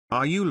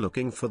Are you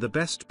looking for the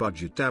best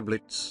budget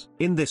tablets?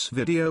 In this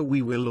video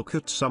we will look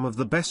at some of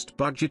the best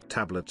budget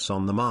tablets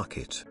on the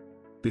market.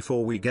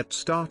 Before we get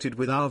started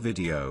with our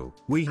video,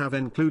 we have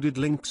included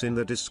links in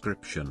the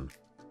description.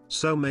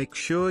 So make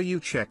sure you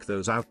check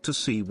those out to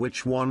see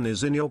which one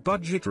is in your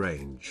budget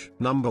range.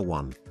 Number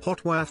 1.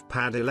 HotWav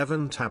Pad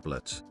 11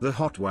 Tablet. The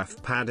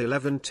HotWav Pad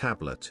 11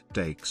 tablet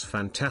takes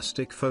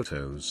fantastic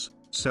photos,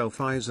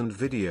 selfies and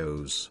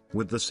videos.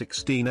 With the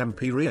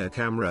 16MP rear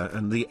camera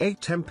and the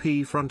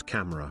 8MP front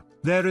camera,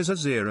 there is a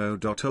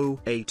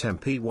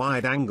 0.08MP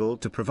wide angle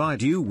to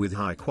provide you with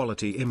high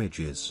quality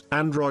images.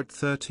 Android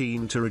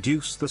 13 to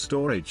reduce the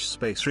storage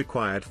space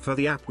required for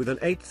the app with an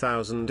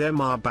 8000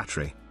 mAh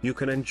battery. You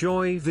can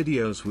enjoy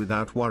videos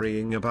without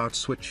worrying about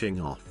switching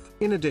off.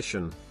 In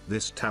addition,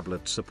 this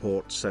tablet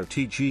supports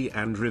OTG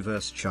and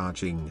reverse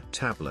charging.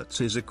 Tablet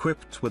is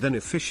equipped with an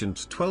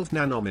efficient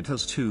 12nm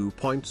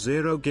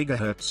 2.0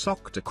 GHz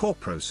octa-core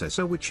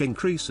processor which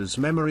increases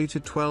memory to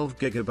 12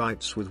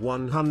 GB with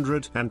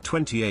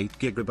 128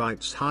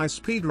 GB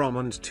high-speed ROM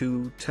and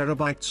 2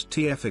 TB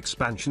TF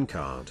expansion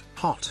card.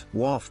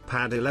 HotWav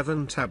Pad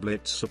 11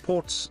 tablet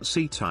supports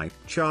C-Type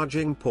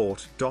charging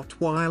port.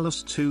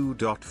 Wireless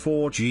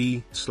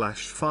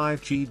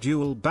 2.4G/5G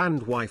dual-band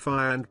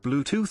Wi-Fi and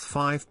Bluetooth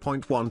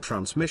 5.1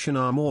 transmission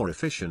are more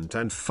efficient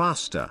and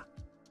faster.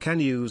 Can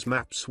use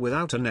maps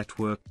without a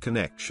network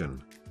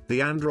connection.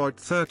 The Android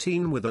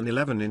 13 with an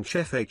 11-inch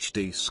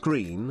FHD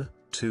screen,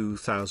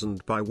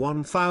 2000 by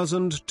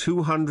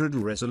 1200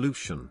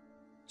 resolution,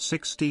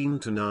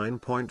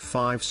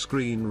 16:9.5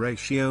 screen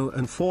ratio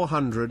and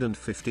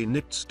 450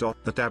 nits.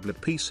 The tablet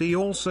PC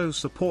also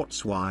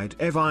supports wide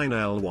Evine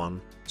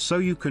L1, so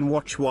you can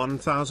watch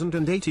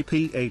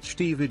 1080p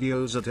HD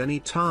videos at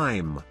any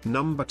time.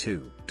 Number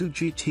 2.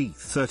 Doogee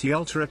T30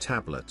 Ultra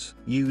Tablet.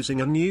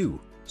 Using a new,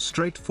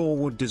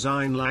 straightforward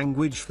design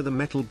language for the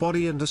metal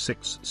body and a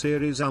 6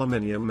 series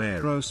aluminium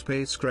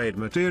aerospace grade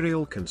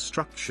material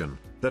construction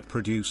that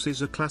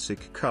produces a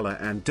classic color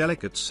and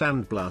delicate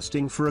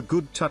sandblasting for a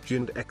good touch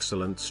and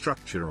excellent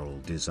structural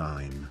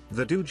design.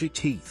 The Doogee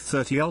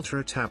T30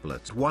 Ultra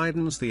tablet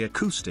widens the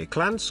acoustic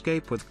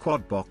landscape with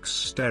quad-box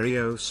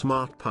stereo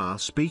smart power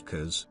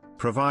speakers,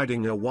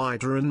 providing a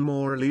wider and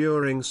more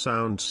alluring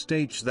sound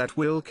stage that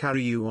will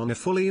carry you on a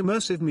fully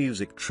immersive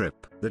music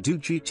trip. The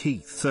Doogee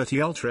T30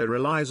 Ultra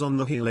relies on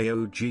the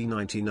Helio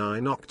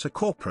G99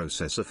 octa-core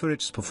processor for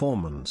its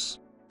performance.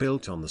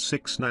 Built on the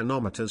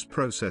 6nm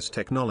process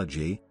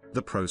technology,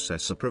 the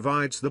processor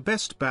provides the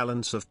best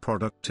balance of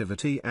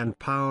productivity and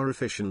power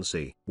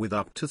efficiency. With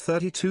up to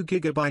 32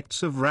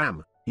 GB of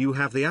RAM, you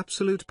have the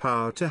absolute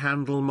power to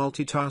handle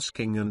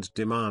multitasking and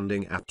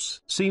demanding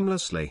apps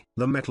seamlessly.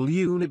 The metal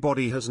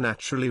unibody has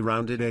naturally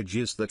rounded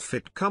edges that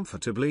fit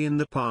comfortably in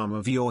the palm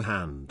of your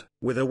hand.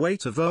 With a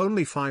weight of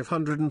only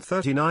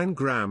 539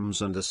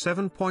 grams and a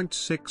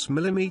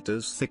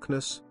 7.6mm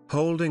thickness,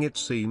 holding it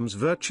seems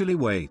virtually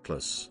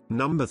weightless.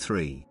 Number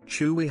 3.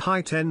 Chewy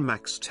Hi10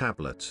 Max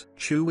Tablet.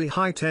 Chewy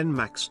Hi10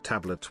 Max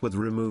Tablet with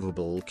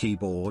removable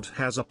keyboard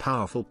has a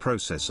powerful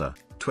processor,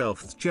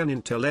 12th Gen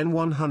Intel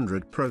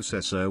N100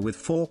 processor with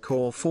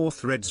 4-core 4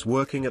 threads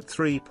working at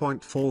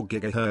 3.4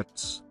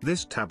 GHz.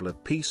 This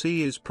tablet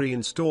PC is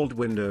pre-installed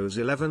Windows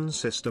 11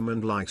 system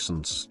and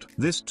licensed.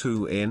 This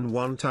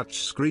 2-in-1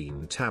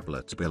 touchscreen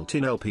tablet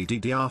built-in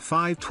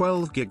LPDDR5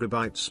 12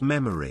 GB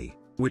memory,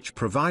 which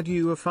provide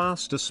you a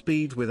faster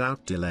speed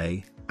without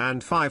delay,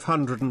 and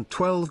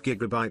 512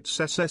 GB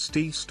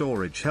SSD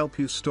storage help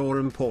you store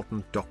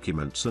important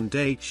documents and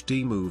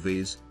HD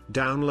movies,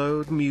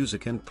 download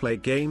music and play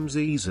games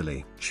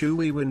easily.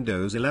 Chewy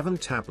Windows 11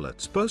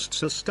 tablet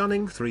boasts a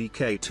stunning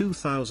 3K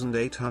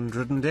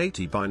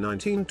 2880 by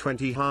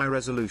 1920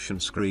 high-resolution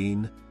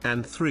screen,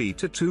 and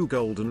 3:2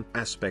 golden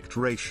aspect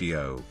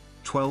ratio.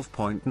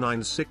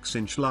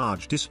 12.96-inch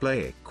large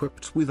display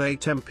equipped with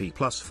 8MP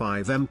plus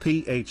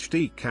 5MP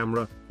HD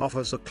camera,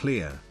 offers a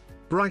clear,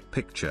 bright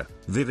picture,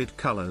 vivid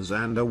colors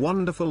and a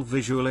wonderful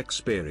visual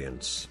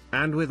experience.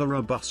 And with a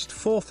robust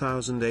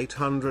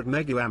 4800 mAh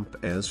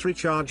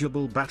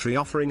rechargeable battery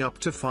offering up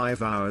to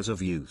 5 hours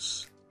of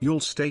use, you'll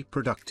stay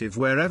productive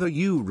wherever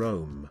you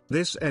roam.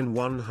 This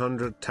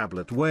N100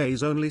 tablet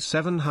weighs only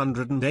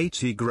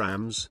 780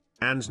 grams,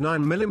 and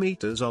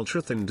 9mm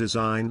ultra-thin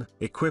design,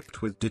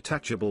 equipped with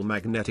detachable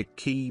magnetic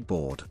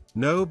keyboard.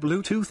 No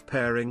Bluetooth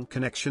pairing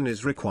connection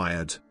is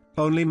required,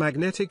 only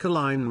magnetic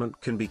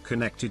alignment can be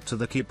connected to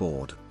the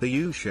keyboard. The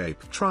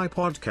U-shaped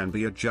tripod can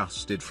be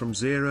adjusted from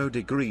 0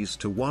 degrees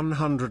to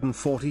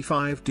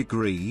 145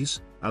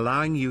 degrees,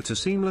 allowing you to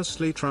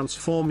seamlessly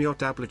transform your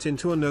tablet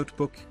into a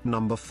notebook.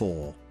 Number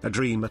 4. A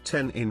Dreamer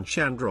 10-inch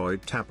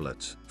Android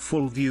tablet.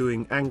 Full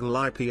viewing angle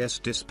IPS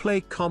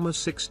display,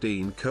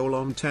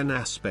 16:10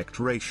 aspect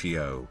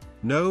ratio.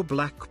 No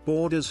black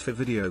borders for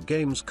video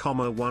games,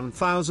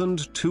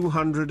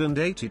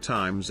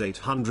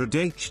 1280x800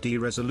 HD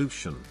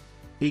resolution.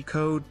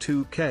 E-code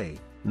 2K,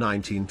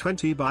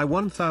 1920 by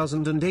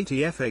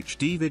 1080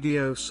 FHD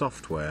video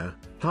software,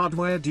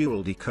 Hardware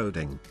dual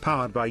decoding.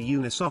 Powered by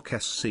Unisoc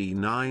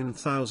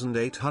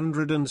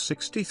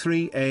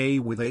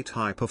SC9863A with 8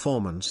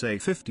 high-performance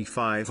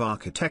A55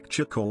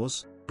 architecture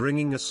cores,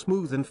 bringing a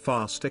smooth and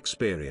fast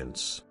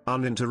experience.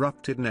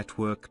 Uninterrupted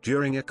network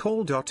during a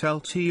call.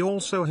 LT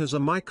also has a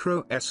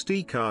micro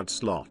SD card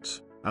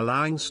slot,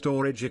 allowing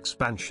storage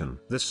expansion.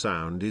 The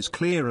sound is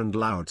clear and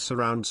loud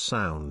surround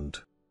sound.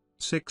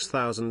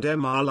 6000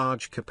 mAh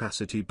large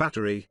capacity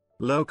battery.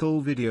 Local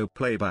video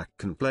playback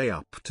can play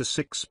up to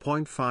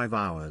 6.5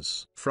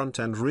 hours. Front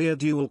and rear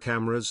dual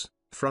cameras.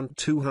 Front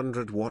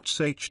 200 watts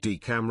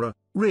HD camera,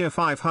 rear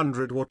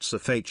 500 watts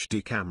of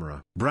HD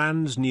camera.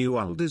 Brand new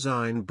UL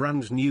design.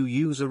 Brand new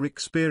user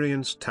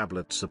experience.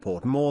 Tablet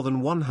support more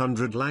than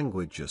 100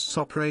 languages.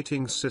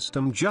 Operating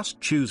system. Just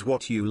choose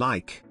what you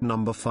like.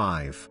 Number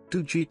 5.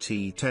 Do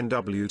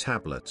GT10W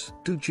tablet.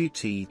 Do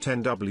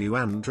GT10W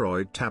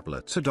Android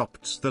tablet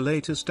adopts the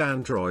latest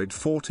Android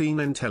 14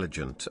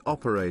 intelligent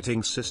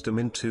operating system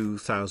in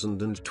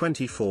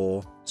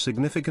 2024,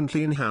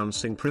 significantly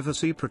enhancing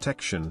privacy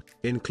protection,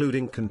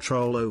 including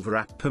control over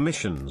app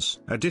permissions.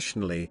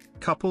 Additionally,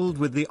 coupled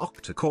with the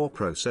octa-core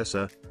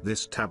processor,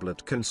 this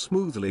tablet can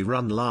smoothly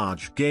run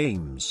large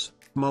games,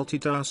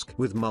 multitask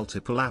with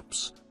multiple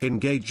apps,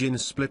 engage in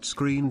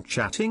split-screen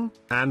chatting,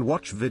 and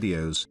watch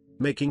videos,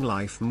 making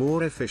life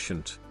more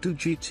efficient. Do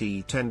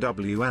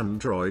GT10W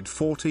Android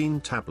 14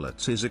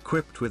 tablets is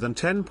equipped with an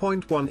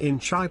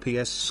 10.1-inch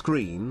IPS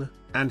screen,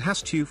 and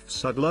has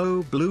TÜV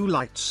low blue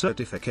light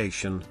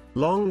certification.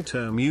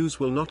 Long-term use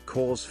will not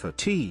cause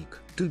fatigue.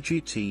 Do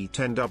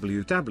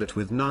GT10W tablet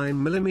with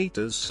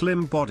 9mm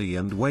slim body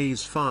and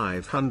weighs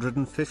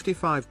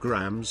 555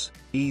 grams,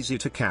 easy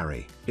to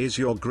carry, is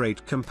your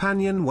great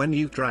companion when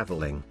you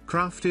traveling.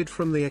 Crafted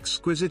from the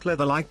exquisite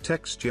leather-like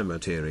texture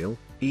material,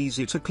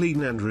 easy to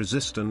clean and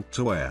resistant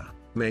to wear,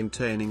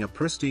 maintaining a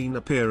pristine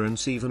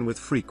appearance even with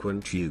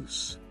frequent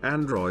use.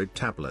 Android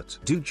tablet.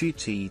 Do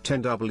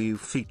GT10W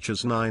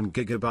features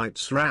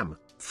 9GB RAM,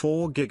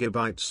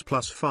 4GB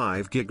plus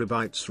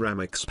 5GB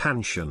RAM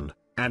expansion,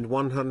 and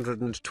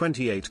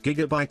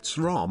 128GB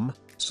ROM,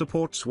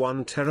 supports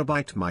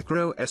 1TB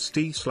micro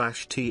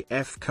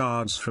SD/TF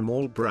cards from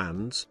all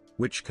brands,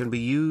 which can be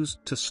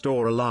used to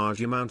store a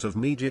large amount of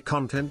media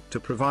content to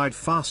provide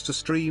faster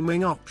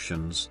streaming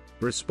options,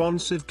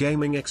 responsive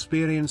gaming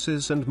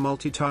experiences and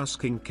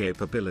multitasking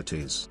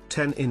capabilities.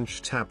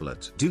 10-inch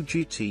tablet. Do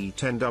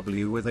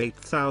GT10W with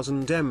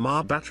 8000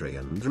 mAh battery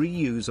and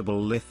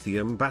reusable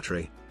lithium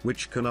battery,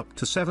 which can up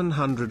to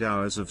 700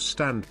 hours of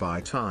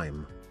standby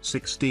time,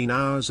 16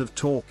 hours of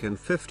talk and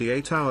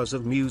 58 hours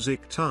of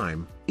music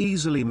time,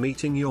 easily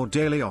meeting your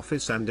daily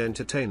office and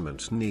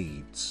entertainment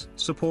needs.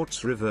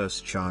 Supports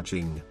reverse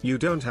charging. You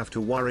don't have to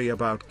worry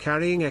about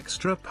carrying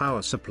extra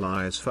power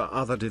supplies for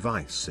other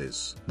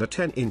devices. The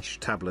 10-inch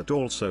tablet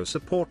also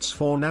supports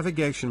 4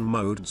 navigation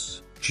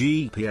modes,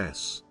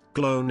 GPS,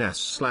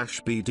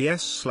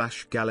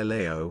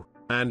 GLONASS/BDS/Galileo,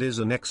 and is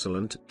an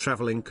excellent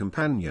traveling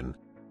companion,